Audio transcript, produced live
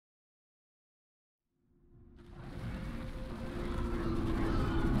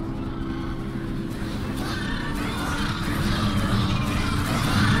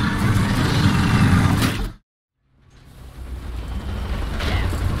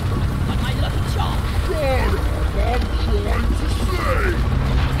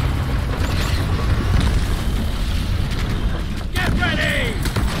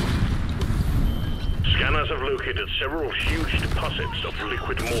huge deposits of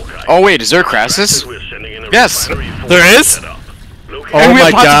liquid morkite. Oh wait, is there a crassus? Yes, there is. Oh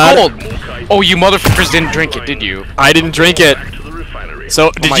my god! Morkite Oh, you motherfuckers didn't drink it, did you? I didn't drink it. back to the refinery.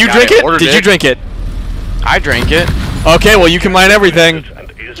 So did my you God, drink I it? ordered Did you it. drink it? I drank it. Okay, well you can mine everything.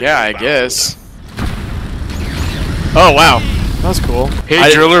 Yeah, I guess. Oh wow, that was cool.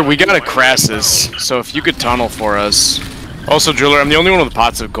 Hey Driller, we got a crassus, so if you could tunnel for us. Also Driller, I'm the only one with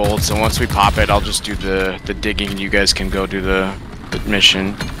pots of gold, so once we pop it, I'll just do the digging and you guys can go do the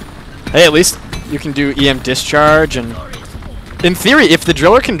mission. Hey, at least you can do EM discharge, and in theory, if the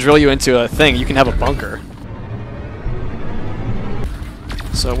driller can drill you into a thing, you can have a bunker.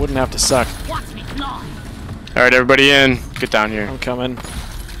 So it wouldn't have to suck. Alright, everybody in. Get down here. I'm coming.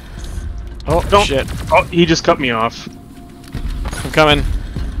 Oh, Don't- shit. Oh, he just cut me off. I'm coming.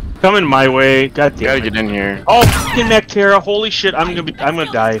 Coming my way. God You gotta damn it. get in here. Oh, fucking Nectera. Holy shit. I'm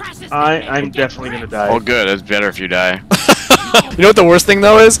gonna die. I'm definitely gonna die. Oh good, it's better if you die. You know what the worst thing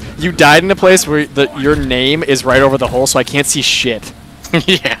though is? You died in a place where your name is right over the hole, so I can't see shit.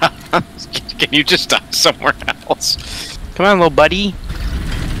 Yeah. Can you just die somewhere else? Come on, little buddy.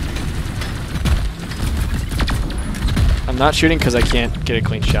 I'm not shooting because I can't get a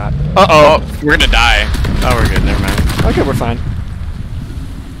clean shot. Oh, we're gonna die. Oh, we're good. Never mind. Okay, we're fine.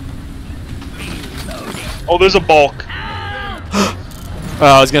 Oh, there's a bulk.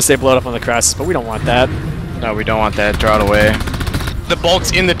 Oh, I was gonna say blow it up on the crassus, but we don't want that. No, we don't want that. Draw it away. The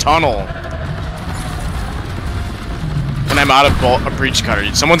bulk's in the tunnel. And I'm out of a breach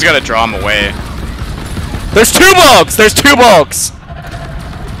cutter. Someone's got to draw him away. There's two bulks! There's two bulks!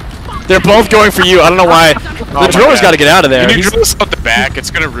 They're both going for you. I don't know why. Oh The driller's got to get out of there. Can you He's- drill us out the back? It's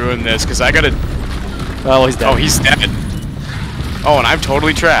gonna ruin this because I gotta. Oh, he's dead. Oh, he's dead. Oh, and I'm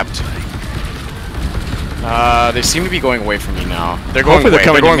totally trapped. They seem to be going away from me now. They're going Hopefully away. they're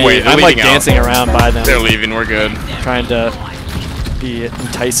coming going to away. me. They're I'm like leaving out. dancing around by them, They're leaving. We're good. trying to be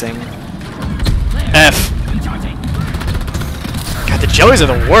enticing. F. God, the jellies are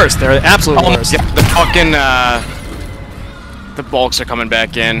the worst. They're the absolute Oh, worst. yeah, the fucking the bulks are coming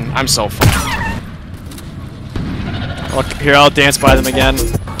back in. I'm so fucked. Here, I'll dance by them again.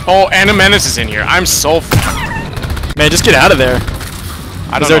 Oh, and a menace is in here. I'm so fucked. Man, just get out of there.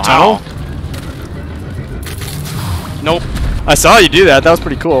 I don't Is there know a tunnel? how. Nope. I saw you do that. That was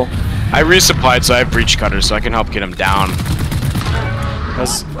pretty cool. I resupplied, so I have breach cutters, so I can help get him down.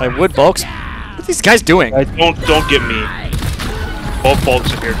 Because I would bulks. What are these guys doing? Don't get me. Both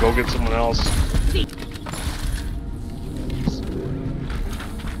bulks are here. Go get someone else.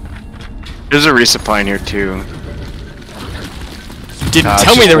 There's a resupply in here too. You didn't It's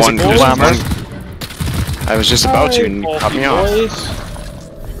tell me just there was a one- bull there's bomber. one. I was just about to, and you cut me off.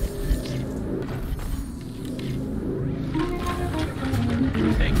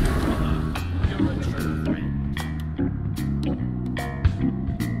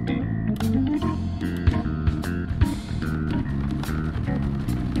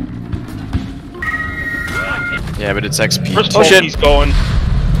 Yeah, but it's XP. First Oh, bulk shit. he's going.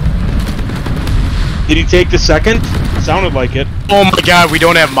 Did he take the second? Sounded like it. Oh my god, we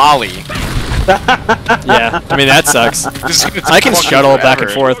don't have Molly. Yeah, I mean, that sucks. This is gonna take I can fucking shuttle back and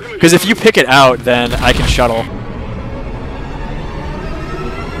forever. forth. Because if you pick it out, then I can shuttle.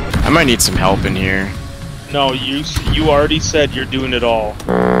 I might need some help in here. No, you already said you're doing it all.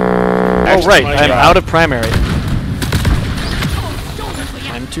 Oh, right. my I'm God. out of primary.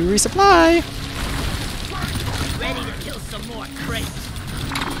 Time to resupply. Ready to kill some more crates.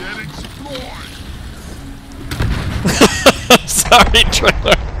 Sorry,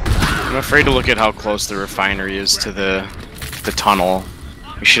 trailer. I'm afraid to look at how close the refinery is to the tunnel.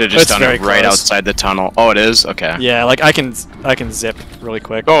 We should have just It's done very it right close. outside the tunnel. Oh, it is? Okay. Yeah, like I can zip really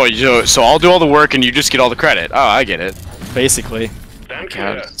quick. Oh, so I'll do all the work and you just get all the credit. Oh, I get it. Basically.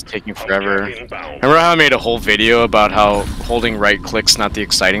 God, it's taking forever. Remember how I made a whole video about how holding right click's not the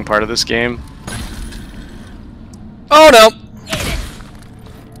exciting part of this game? Oh no!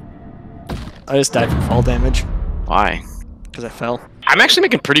 I just died from fall damage Why? because I fell. I'm actually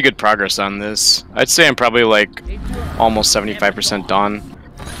making pretty good progress on this. I'd say I'm probably like almost 75% done.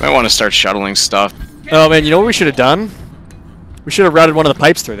 Might want to start shuttling stuff. Oh man, you know what we should have done? We should have routed one of the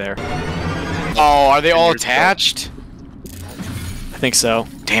pipes through there. Oh, are they all attached? I think so.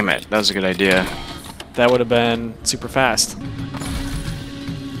 Damn it, that was a good idea. That would have been super fast.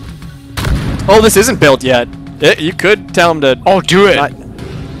 Oh, this isn't built yet. You could tell him to. Oh, do it!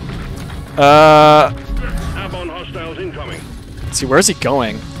 Airborne hostiles incoming. Let's see, where's he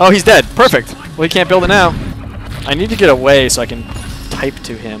going? Oh, he's dead. Perfect. Well, he can't build it now. I need to get away so I can type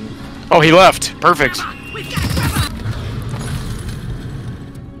to him. Oh, he left. Perfect.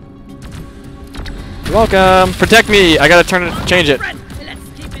 You're welcome. Protect me. I gotta change it. Let's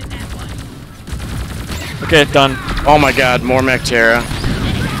keep it that way. Okay, done. Oh my god, more Mactera.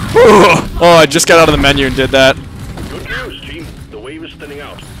 Oh, I just got out of the menu and did that. Good news, team. The wave is thinning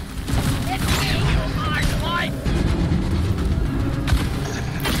out.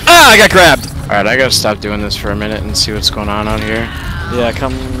 Ah, I got grabbed. Alright, I gotta stop doing this for a minute and see what's going on out here. Yeah,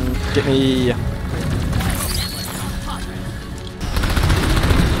 come get me.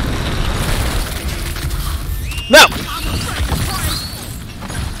 No!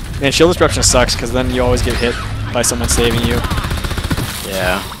 Man, shield disruption sucks because then you always get hit by someone saving you.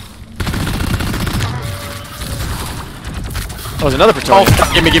 Yeah. Oh, there's another Oh, Praetorian.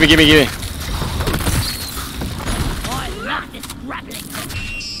 fuck, gimme.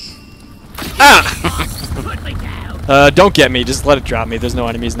 Ah! Don't get me. Just let it drop me. There's no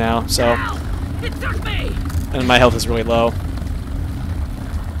enemies now, so. It took me. And my health is really low.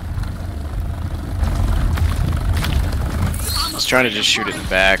 I was trying to just shoot it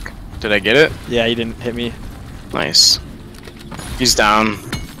back. Did I get it? Yeah, he didn't hit me. Nice. He's down.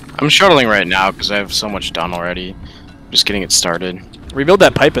 I'm shuttling right now because I have so much done already. Just getting it started. Rebuild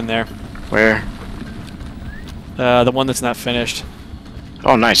that pipe in there. Where? The one that's not finished.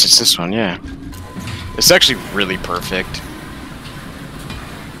 Oh, nice. It's this one, yeah. It's actually really perfect.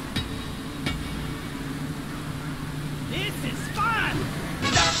 This is fun.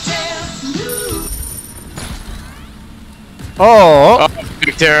 Oh! Oh,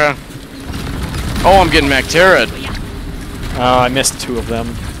 Mactera. Oh, I'm getting Mactera. Oh, I missed 2 of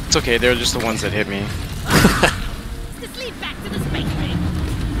them. It's okay. They're just the ones that hit me. Let's lead back to the space thing.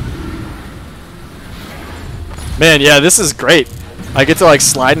 Man, yeah, this is great. I get to like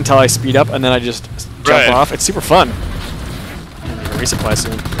slide until I speed up, and then I just jump Right. off. It's super fun. I'm gonna resupply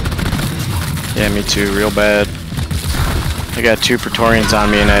soon. Yeah, me too. Real bad. I got 2 Praetorians on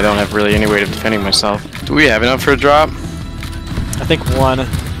me, and I don't have really any way of defending myself. Do we have enough for a drop? I think 1. I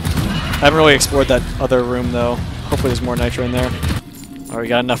haven't really explored that other room though. Hopefully there's more nitro in there. Alright, we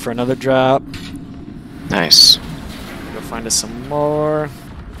got enough for another drop. Nice. Go find us some more.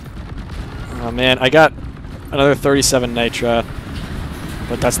 Oh man, I got another 37 nitra,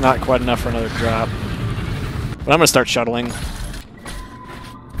 but that's not quite enough for another drop. But I'm gonna start shuttling.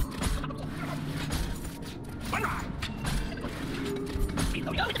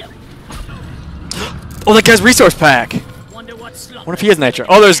 Oh, that guy's resource pack! Wonder what's slump. What if he has nitro?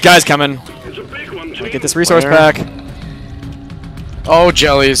 Oh, there's guys coming. It's a big one, team. Get this resource Where? pack. Oh,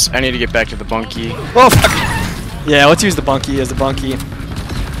 jellies. I need to get back to the bunkie. Oh, fuck! Yeah, let's use the bunkie as the bunkie.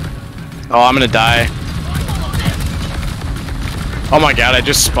 Oh, I'm gonna die. Oh my god, I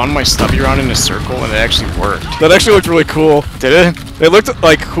just spun my stubby around in a circle and it actually worked. That actually looked really cool. Did it? It looked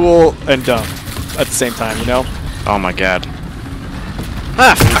like cool and dumb at the same time, you know? Oh my god.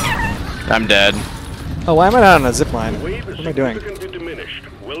 Ah, fuck. I'm dead. Oh, why am I not on a zipline? The wave What is am I doing? significantly diminished.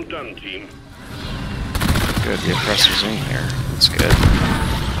 Well done, team. Good, the oppressor's in here. That's good.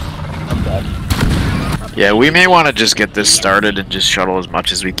 Yeah, we may want to just get this started and just shuttle as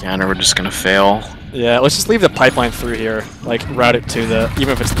much as we can, or we're just gonna fail. Yeah, let's just leave the pipeline through here. Like, route it to the... Even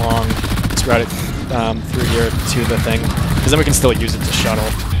if it's long, just route it through here to the thing. Because then we can still use it to shuttle.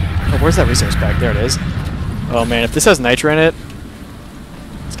 Oh, where's that resource pack? There it is. Oh man, if this has nitro in it,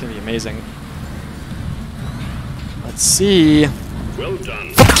 it's gonna be amazing. Let's see... Well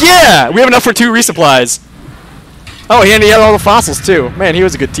done. Fuck yeah! We have enough for 2 resupplies! Oh, and he had all the fossils too. Man, he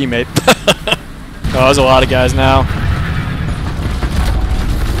was a good teammate. Oh, there's a lot of guys now.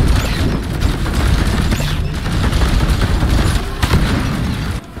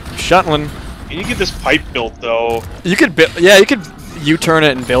 Shuttling. You need to get this pipe built though. You could yeah, you could U-turn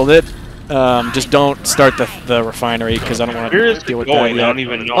it and build it. Just don't start the refinery because I don't want Where to is it deal with going? that I yet. don't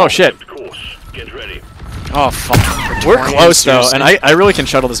even know. Oh shit. Of course. Get ready. Oh fuck. We're close though, Seriously. and I really can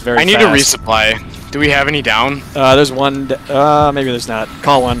shuttle this very I need fast. a resupply. Do we have any down? There's one. Maybe there's not.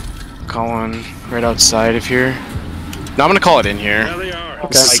 Call one. Call one right outside of here. No, I'm gonna call it in here. There they are.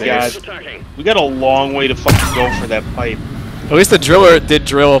 Okay. Oh my god. Attacking. We got a long way to fucking go for that pipe. At least the driller did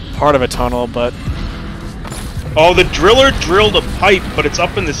drill part of a tunnel, but Oh, the driller drilled a pipe, but it's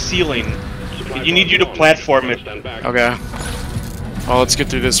up in the ceiling. You need you to platform it. Stand back. Okay. Well, let's get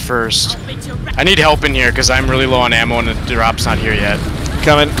through this first. I need help in here because I'm really low on ammo and the drop's not here yet.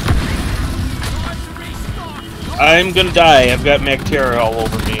 coming. I'm gonna die. I've got Mactera all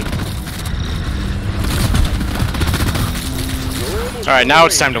over me. Alright, now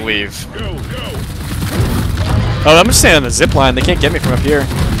it's time to leave. Go, go. Oh, I'm just staying on the zip line. They can't get me from up here.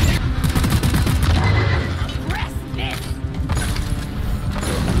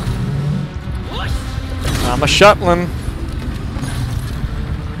 I'm a shuttling.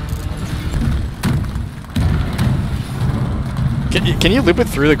 can you loop it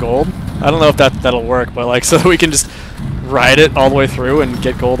through the gold? I don't know if that'll work, but like so that we can just ride it all the way through and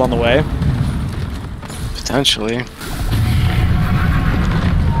get gold on the way. Potentially.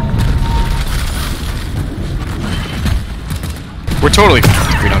 We're totally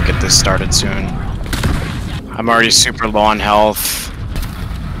fucked if we don't get this started soon. I'm already super low on health.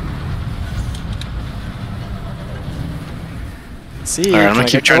 See, Alright, I'm gonna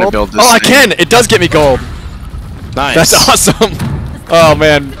keep trying to build this. Oh, I thing. can! It does get me gold! Nice. That's awesome! Oh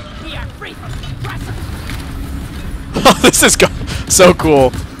man. Oh, this is so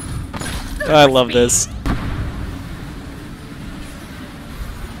cool. I love this.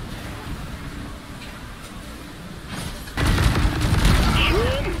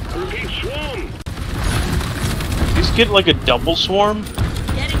 Just get like a double swarm.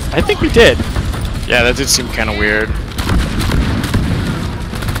 I think we did. Yeah, that did seem kind of weird.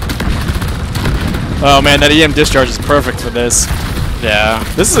 Oh man, that EM discharge is perfect for this. Yeah,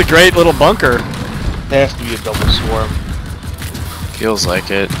 This is a great little bunker. It has to be a double swarm. feels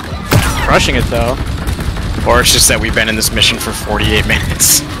like it. Crushing it though. Or it's just that we've been in this mission for 48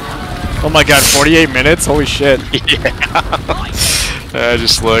 minutes. Oh my god, 48 minutes? Holy shit. Yeah. I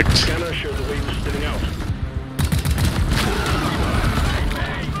just looked. Scanner shows the waves spinning out.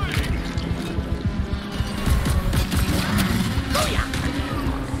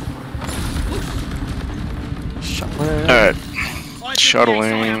 Alright.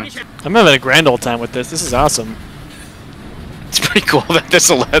 Shuttling. I'm having a grand old time with this. This is awesome. It's pretty cool that this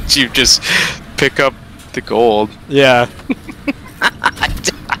lets you just pick up the gold. Yeah.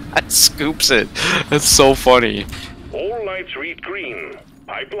 It scoops it. That's so funny. All lights read green.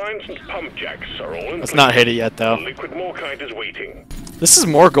 Pipelines and pump jacks are all in Let's place. not hit it yet The though. liquid morkite is waiting. This is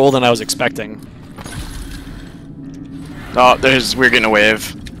more gold than I was expecting. Oh, we're getting a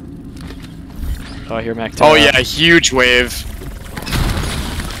wave. Oh, I hear Mac. Oh yeah, a huge wave.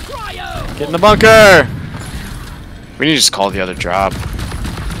 Get in the bunker! We need to just call the other drop.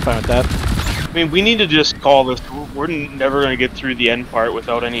 Fine with that. I mean, we need to just call this. We're never gonna get through the end part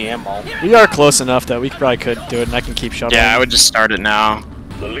without any ammo. We are close enough that we probably could do it and I can keep shuttling. Yeah, I would just start it now.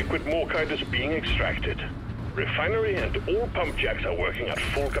 The liquid morkite is being extracted. Refinery and all pump jacks are working at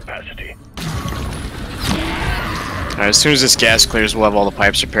full capacity. Alright, as soon as this gas clears, we'll have all the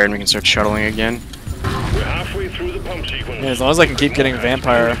pipes repaired and we can start shuttling again. We're halfway through the pump sequence. Yeah, as long as I can keep getting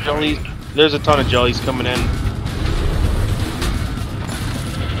vampire. Jellies. There's a ton of jellies coming in.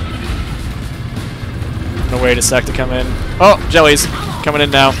 No wait a sec to come in. Oh, jellies. Coming in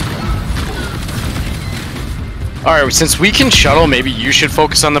now. Alright, since we can shuttle, maybe you should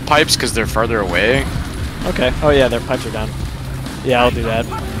focus on the pipes because they're farther away. Okay. Oh yeah, their pipes are down. Yeah, I'll do that.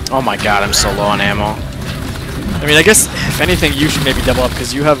 Oh my god, I'm so low on ammo. I mean, I guess, if anything, you should maybe double up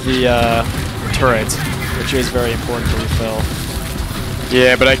because you have the turret, which is very important to refill.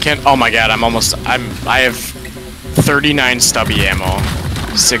 Yeah, but I can't. Oh my god, I have 39 stubby ammo.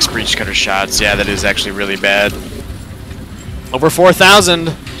 6 breach cutter shots. Yeah, that is actually really bad. Over 4,000!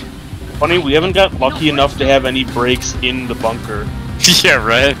 Funny, we haven't got lucky enough to have any breaks in the bunker. Yeah,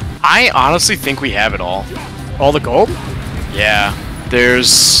 right? I honestly think we have it all. All the gold? Yeah.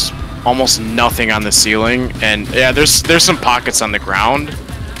 There's almost nothing on the ceiling, and yeah, there's some pockets on the ground.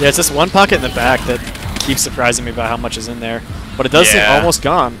 Yeah, it's just one pocket in the back that keeps surprising me about how much is in there. But it does seem Yeah. almost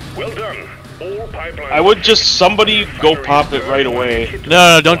gone. Well done. All pipelines. I would just somebody go pop it right away.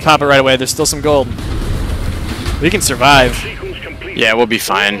 No, don't pop it right away. There's still some gold. We can survive. Sequence complete. Yeah, we'll be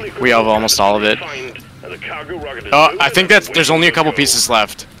fine. We have almost all of it. Oh, I think there's only a couple pieces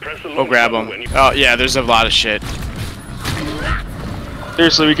left. Go grab them. Oh, yeah, there's a lot of shit.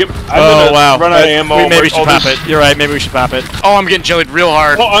 Seriously, we get. Oh, wow. Run out of ammo. Maybe we should pop it. You're right, maybe we should pop it. Oh, I'm getting jellied real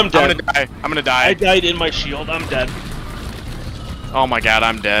hard. Oh, I'm dead. I'm gonna I die. died in my shield. I'm dead. Oh my god,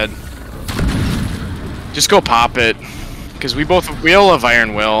 I'm dead. Just go pop it. Because we all have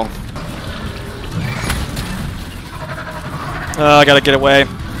Iron Will. I gotta get away.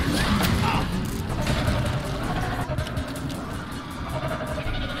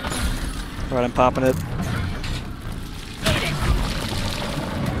 Alright, I'm popping it.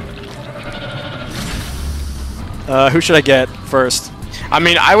 Who should I get first? I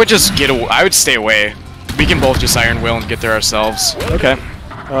mean, I would just I would stay away. We can both just Iron Will and get there ourselves. Okay.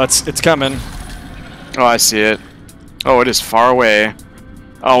 Oh, it's coming. Oh, I see it. Oh, it is far away.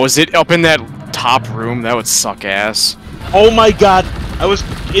 Oh, is it up in that top room? That would suck ass. Oh my god! I was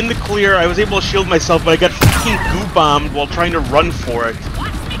in the clear. I was able to shield myself, but I got fucking goo bombed while trying to run for it.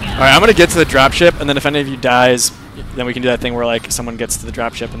 Alright, I'm gonna get to the dropship, and then if any of you dies, then we can do that thing where like someone gets to the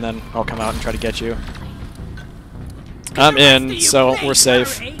dropship, and then I'll come out and try to get you. I'm in, so we're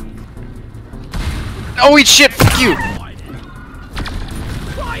safe. Oh, wait, shit! Fuck you!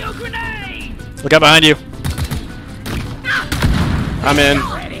 Bio grenade! Look out behind you. I'm in.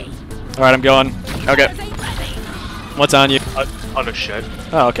 Ready. Alright, I'm going. Okay. What's on you? On a shed.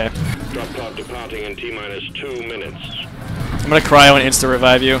 Oh, okay. Drop pod departing in T-minus 2 minutes. I'm gonna cryo and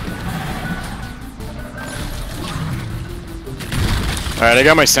insta-revive you. Alright, I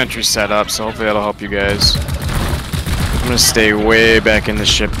got my sentry set up, so hopefully that'll help you guys. I'm gonna stay way back in the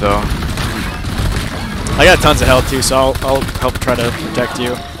ship, though. I got tons of health too, so I'll help try to protect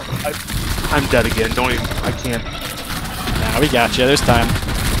you. I'm dead again. Don't even. I can't. Nah, we got you. There's time.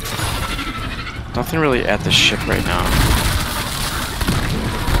 Nothing really at the ship right now.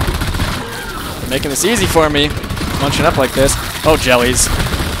 They're making this easy for me. Munching up like this. Oh, jellies.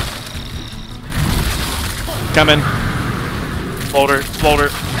 Coming. Floater. Floater.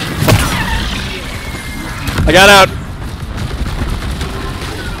 I got out.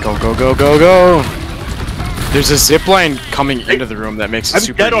 Go, go, go, go, go! There's a zip line coming into the room that makes it I'm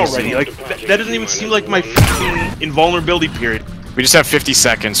super dead easy. already. Like that doesn't even seem like my fucking invulnerability period. We just have 50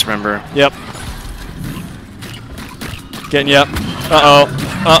 seconds, remember? Yep. Getting you up. Uh-oh.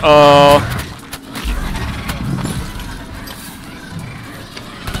 Uh-oh.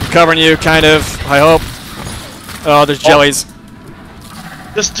 Covering you, kind of. I hope. Oh, there's jellies.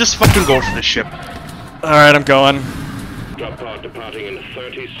 Just fucking go for the ship. Alright, I'm going. Drop pod departing in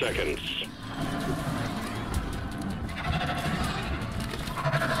 30 seconds.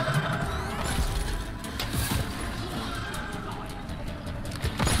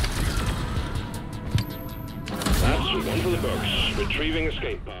 That's one for the books. Retrieving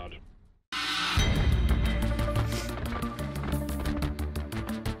escape pod.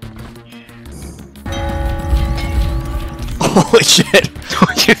 Holy shit.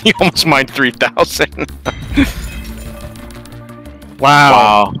 You almost mined 3,000. Wow.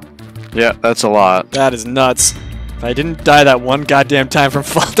 Wow. Yeah, that's a lot. That is nuts. If I didn't die that one goddamn time from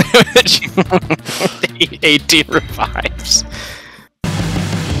fall damage. 18 revives.